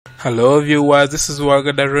Hello viewers, this is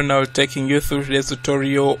Wagada Ronald taking you through today's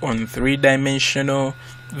tutorial on three-dimensional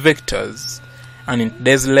vectors. And in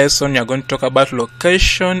today's lesson, we are going to talk about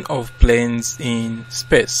location of planes in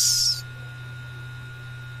space.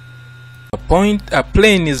 A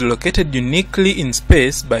plane is located uniquely in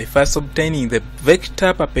space by first obtaining the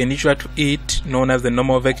vector perpendicular to it, known as the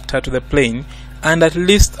normal vector to the plane, and at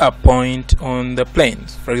least a point on the plane.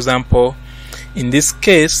 For example, in this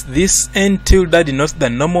case, this n tilde denotes the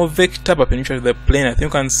normal vector perpendicular to the plane. I think you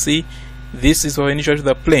can see this is perpendicular to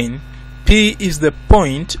the plane. P is the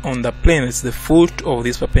point on the plane, it's the foot of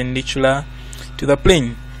this perpendicular to the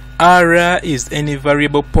plane. R is any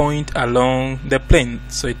variable point along the plane,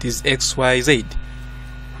 so it is x, y, z.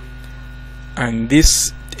 And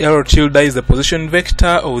this L tilde is the position vector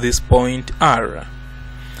of this point R.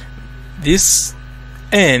 This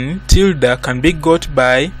n tilde can be got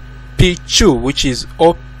by P2, which is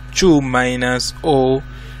O2 minus OP.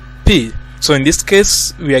 So in this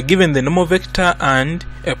case, we are given the normal vector and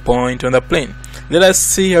a point on the plane. Let us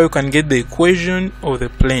see how you can get the equation of the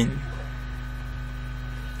plane.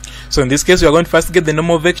 So in this case, we are going to first get the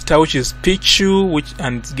normal vector, which is P2,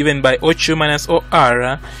 and it's given by O2 minus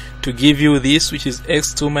OR, to give you this, which is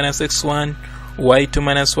x2 minus x1, y2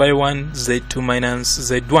 minus y1, z2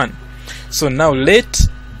 minus z1. So now let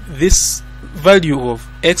this value of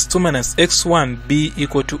x2 minus x1 be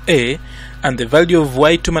equal to a, and the value of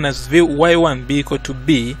y2 minus y1 be equal to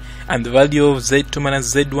b, and the value of z2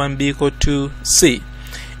 minus z1 be equal to c.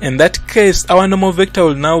 In that case, our normal vector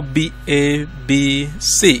will now be a, b,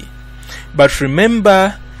 c. But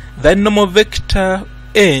remember that normal vector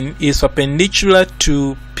n is perpendicular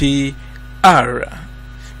to pr.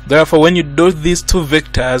 Therefore, when you dot these two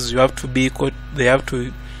vectors, they have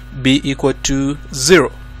to be equal to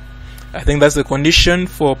 0. I think that's the condition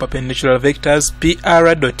for perpendicular vectors.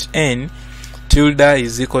 PR dot n tilde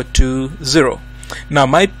is equal to 0. Now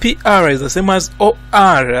my PR is the same as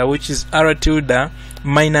OR, which is R tilde,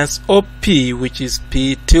 minus OP, which is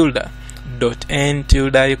P tilde, dot n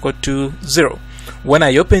tilde equal to 0. When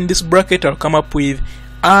I open this bracket, I'll come up with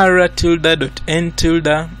R tilde dot n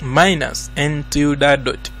tilde minus n tilde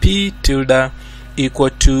dot P tilde equal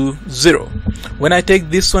to 0. When I take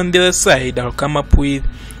this one the other side, I'll come up with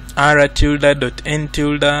R tilde dot n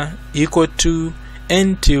tilde equal to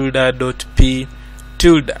n tilde dot p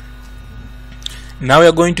tilde. Now we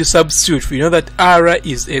are going to substitute. We know that R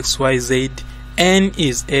is x, y, z, n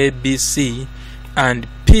is a, b, c, and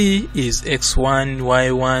p is x1,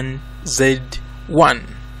 y1, z1.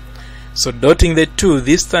 So dotting the two,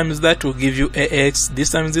 this times that will give you ax, this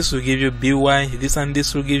times this will give you by, this and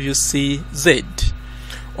this will give you cz.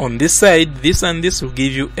 On this side, this and this will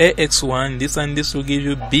give you ax1, this and this will give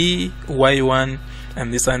you by1,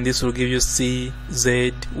 and this will give you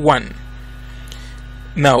cz1.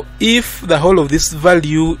 Now, if the whole of this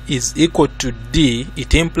value is equal to d,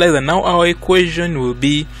 it implies that now our equation will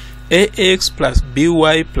be ax plus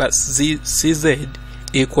by plus cz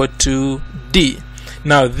equal to d.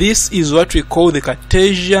 Now, this is what we call the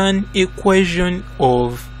Cartesian equation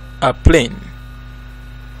of a plane.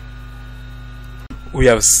 We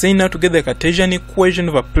have seen how to get the Cartesian equation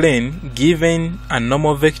of a plane given a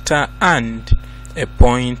normal vector and a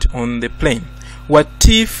point on the plane. What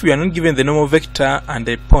if we are not given the normal vector and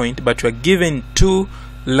a point, but we are given two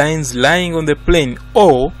lines lying on the plane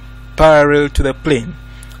or parallel to the plane?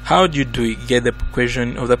 How do you get the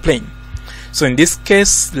equation of the plane? So in this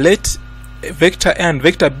case, let vector A and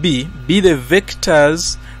vector B be the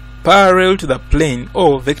vectors parallel to the plane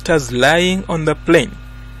or vectors lying on the plane,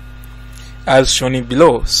 as shown in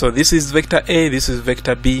below. So this is vector A, this is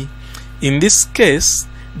vector B. In this case,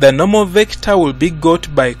 the normal vector will be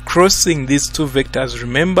got by crossing these two vectors.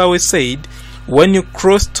 Remember, we said when you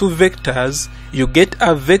cross two vectors, you get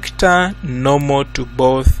a vector normal to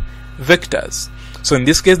both vectors. So in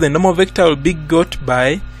this case, the normal vector will be got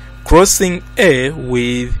by crossing A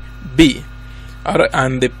with B,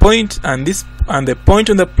 and the point on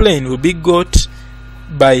the plane will be got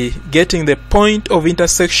by getting the point of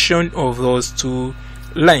intersection of those two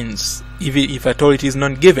lines, if at all it is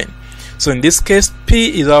not given. So in this case,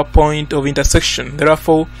 P is our point of intersection.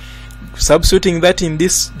 Therefore, substituting that in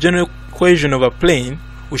this general equation of a plane,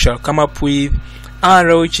 we shall come up with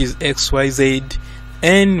R, which is x, y, z,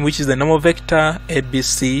 n, which is the normal vector a, b,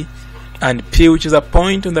 c, and P, which is a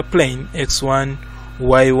point on the plane x1,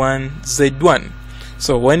 y1, z1.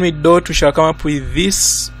 So when we dot, we shall come up with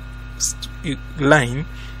this line,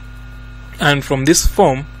 and from this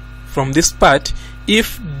part,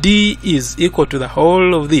 if d is equal to the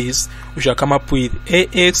whole of this, we shall come up with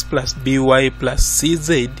ax plus by plus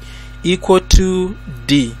cz equal to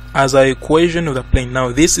D as our equation of the plane.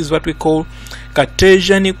 Now this is what we call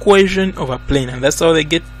Cartesian equation of a plane, and that's how they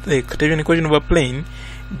get the Cartesian equation of a plane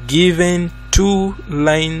given two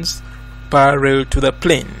lines parallel to the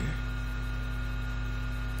plane.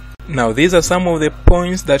 Now these are some of the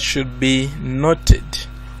points that should be noted.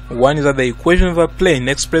 One is that the equation of a plane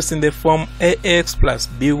expressed in the form ax plus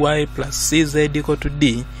by plus cz equal to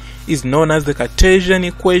D is known as the Cartesian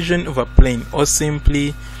equation of a plane, or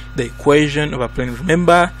simply the equation of a plane.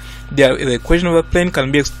 Remember, the equation of a plane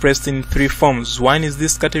can be expressed in three forms. One is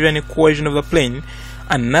this Cartesian equation of the plane,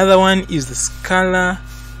 another one is the scalar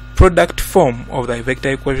product form of the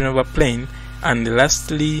vector equation of a plane, and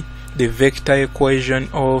lastly the vector equation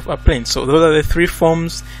of a plane. So those are the three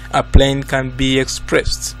forms a plane can be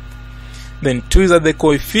expressed. Then two is that the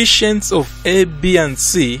coefficients of a, b and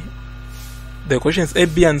c, the coefficients a,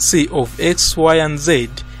 b and c of x, y and z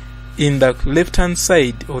in the left hand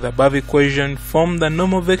side of the above equation form the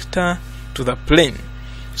normal vector to the plane.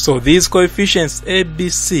 So these coefficients a, b,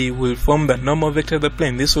 c will form the normal vector of the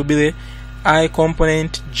plane. This will be the I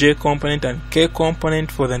component, j component and k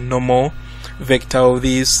component for the normal vector of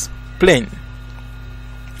this plane.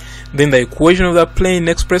 Then the equation of the plane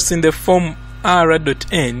expressed in the form r dot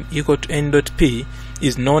n equal to n dot p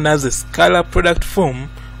is known as the scalar product form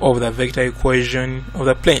of the vector equation of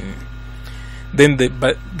the plane. Then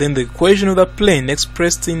the equation of the plane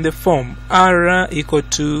expressed in the form r equal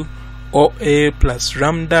to OA plus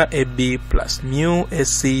lambda AB plus mu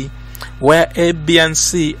AC, where A, B and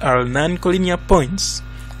C are non-collinear points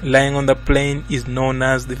lying on the plane, is known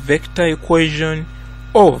as the vector equation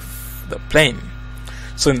of the plane.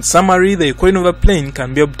 So in summary, the equation of the plane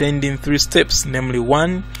can be obtained in three steps. Namely,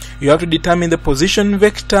 1, you have to determine the position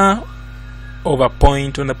vector of a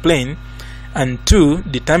point on the plane, and 2,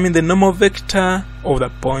 determine the normal vector of the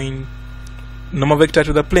point, normal vector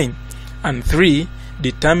to the plane, and 3,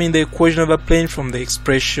 determine the equation of the plane from the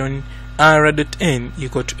expression r dot n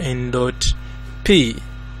equal to n dot p.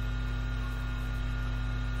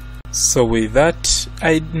 So with that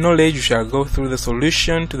knowledge, you shall go through the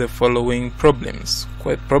solution to the following problems.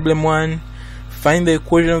 Problem 1, find the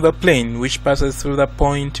equation of the plane which passes through the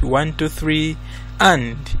point 1, 2, 3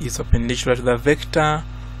 and is perpendicular to the vector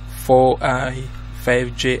 4i,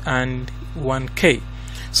 5j and 1k.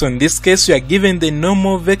 So in this case, you are given the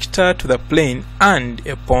normal vector to the plane and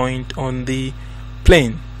a point on the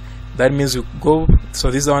plane. That means you go, so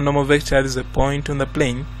this is our normal vector, this is a point on the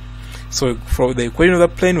plane. So for the equation of the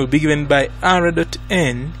plane will be given by r dot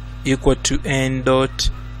n equal to n dot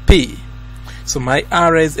p. So my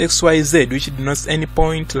r is xyz, which denotes any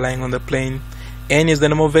point lying on the plane. N is the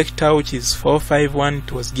normal vector, which is 4, 5, 1,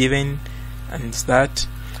 it was given, and it's that.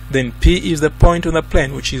 Then p is the point on the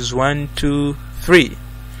plane, which is 1, 2, 3.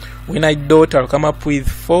 When I dot, I'll come up with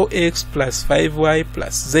 4x plus 5y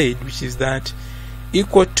plus z, which is that,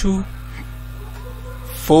 equal to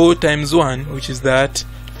 4 times 1, which is that,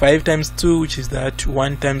 5 times 2, which is that,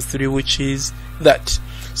 1 times 3, which is that.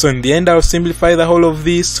 So in the end, I'll simplify the whole of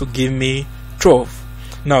this to give me 12.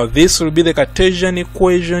 Now this will be the Cartesian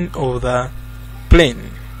equation of the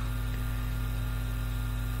plane.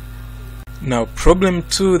 Now problem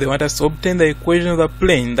 2, they want us to obtain the equation of the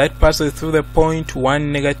plane that passes through the point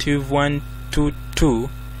 1, negative 1, 2, 2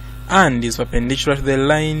 and is perpendicular to the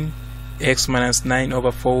line x minus 9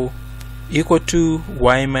 over 4 equal to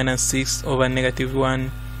y minus 6 over negative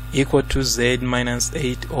 1 equal to z minus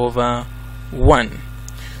 8 over 1.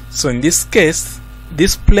 So in this case,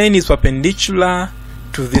 this plane is perpendicular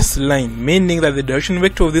to this line, meaning that the direction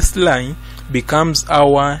vector of this line becomes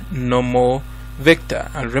our normal vector.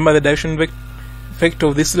 And remember, the direction vector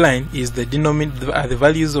of this line is the the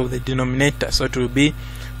values of the denominator. So it will be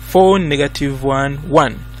 4, negative 1,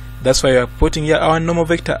 1. That's why we are putting here our normal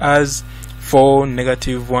vector as 4,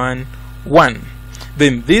 negative 1, 1.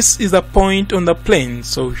 Then this is a point on the plane,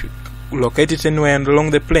 so we should locate it anywhere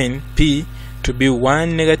along the plane, P, to be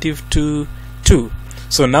 1, negative 2, 2.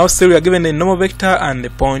 So now still we are given a normal vector and a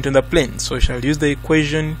point on the plane. So we shall use the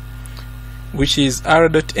equation which is r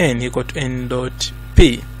dot n equal to n dot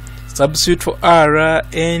p. Substitute for r,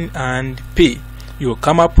 n and p. You will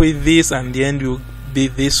come up with this, and the end will be,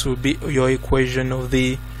 this will be your equation of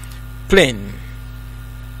the plane.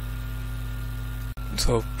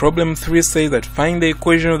 So problem 3 says that find the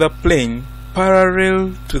equation of the plane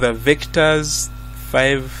parallel to the vectors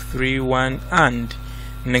 5, 3, 1 and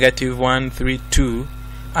negative 1, 3, 2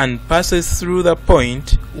 and passes through the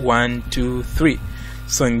point 1, 2, 3.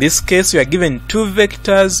 So in this case, we are given two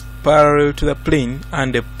vectors parallel to the plane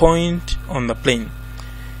and a point on the plane.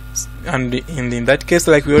 And in that case,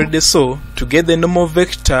 like we already saw, to get the normal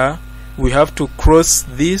vector, we have to cross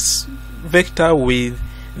this vector with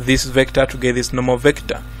this vector to get this normal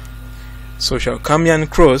vector. So we shall come here and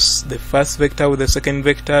cross the first vector with the second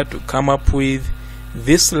vector to come up with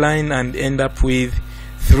this line and end up with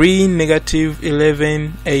 3, negative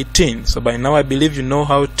 11, 18. So by now I believe you know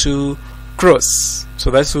how to cross.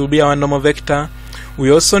 So that will be our normal vector.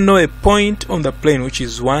 We also know a point on the plane, which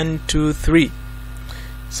is 1, 2, 3.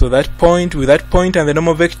 So that point, with that point and the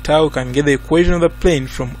normal vector, we can get the equation of the plane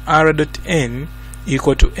from r dot n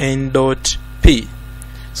equal to n dot p.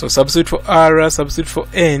 So substitute for r, substitute for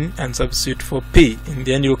n, and substitute for p. In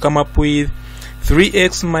the end, you'll come up with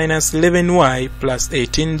 3x minus 11y plus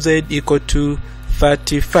 18z equal to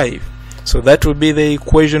 35. So that will be the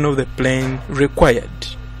equation of the plane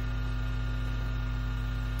required.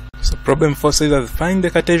 So problem 4 says that find the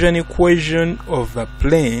Cartesian equation of the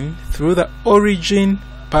plane through the origin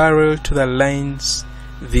parallel to the lines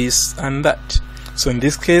this and that. So in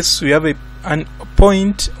this case, we have a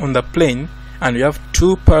point on the plane and we have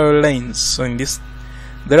two parallel lines. So in this,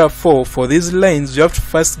 therefore, for these lines, you have to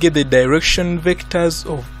first get the direction vectors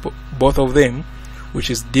of both of them, which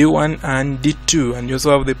is d1 and d2, and you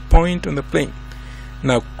also have the point on the plane.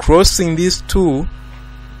 Now crossing these two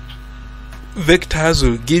vectors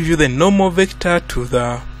will give you the normal vector to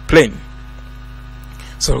the plane.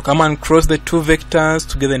 So we'll come and cross the two vectors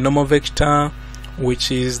to get the normal vector,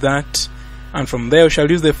 which is that, and from there we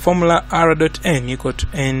shall use the formula r dot n equal to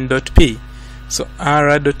n dot p. So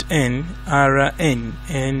r dot n, rn,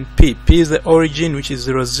 and p. P is the origin, which is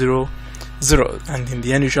 0, 0, 0, and in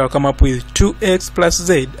the end you shall come up with 2x plus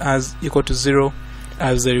z as equal to 0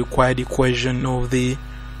 as the required equation of the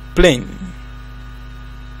plane.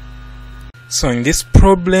 So in this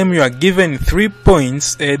problem, you are given 3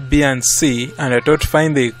 points A, B, and C, and are taught to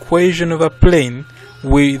find the equation of a plane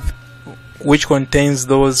with which contains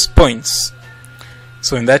those points.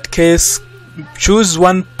 So in that case, choose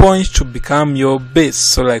one point to become your base.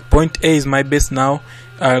 So like point A is my base now.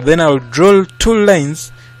 Then I'll draw two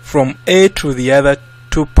lines from A to the other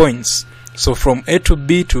 2 points. So from A to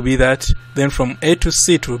B to be that, then from A to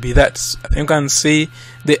C to be that. So I think you can see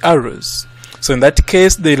the arrows. So in that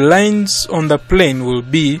case, the lines on the plane will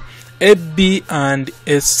be AB and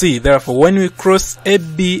SC. Therefore, when we cross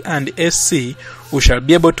AB and SC, we shall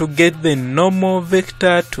be able to get the normal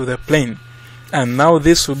vector to the plane. And now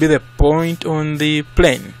this will be the point on the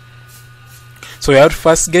plane. So we have to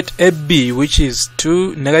first get AB, which is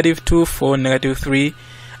 2, negative 2, 4, negative 3,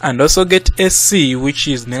 and also get SC, which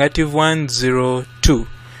is negative 1, 0, 2.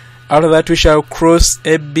 After that, we shall cross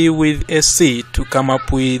AB with SC to come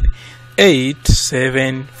up with 8,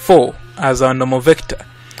 7, 4 as our normal vector.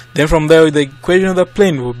 Then from there, the equation of the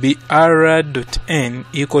plane will be r dot n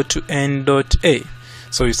equal to n dot a.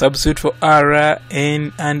 So we substitute for r,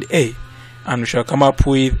 n, and a, and we shall come up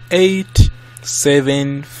with 8,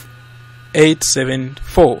 7, 8, 7,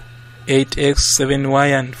 4, 8x, 7y,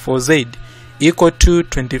 and 4z equal to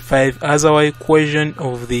 25 as our equation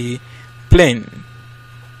of the plane.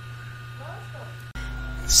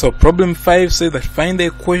 So problem 5 says that find the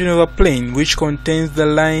equation of a plane which contains the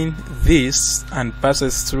line this and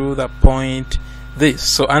passes through the point this.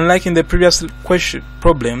 So unlike in the previous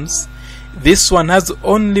problems, this one has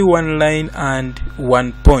only one line and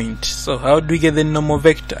one point. So how do we get the normal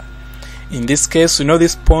vector? In this case, we know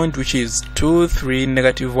this point, which is 2, 3,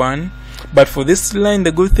 negative 1. But for this line,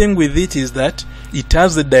 the good thing with it is that it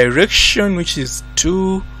has the direction, which is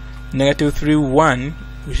 2, negative 3, 1,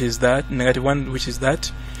 which is that, negative 1, which is that,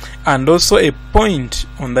 and also a point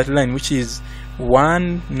on that line, which is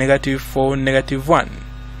 1, negative 4, negative 1,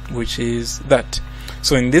 which is that.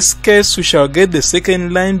 So in this case, we shall get the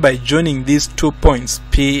second line by joining these 2 points,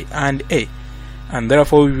 P and A, and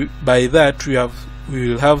therefore by that we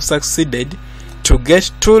will have succeeded to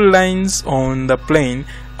get 2 lines on the plane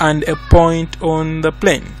and a point on the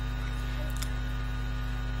plane.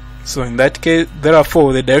 So in that case,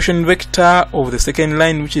 therefore, the direction vector of the second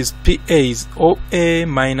line, which is PA, is OA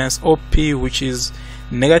minus OP, which is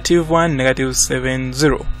negative 1, negative 7,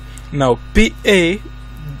 0. Now PA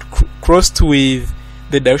crossed with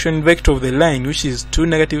the direction vector of the line, which is 2,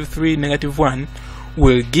 negative 3, negative 1,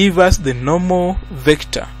 will give us the normal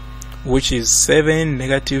vector, which is 7,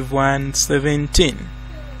 negative 1, 17.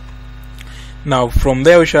 Now from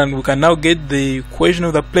there we can now get the equation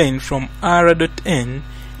of the plane from r dot n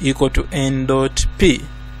equal to n dot p.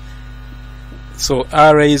 So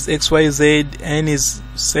r is xyz, n is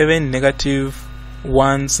 7, negative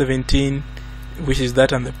 1, 17, which is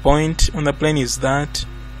that, and the point on the plane is that.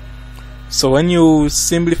 So when you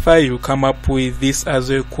simplify, you come up with this as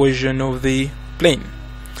the equation of the plane.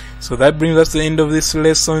 So that brings us to the end of this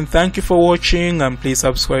lesson. Thank you for watching, and please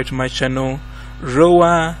subscribe to my channel,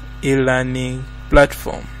 Roa e-learning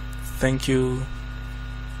platform. Thank you.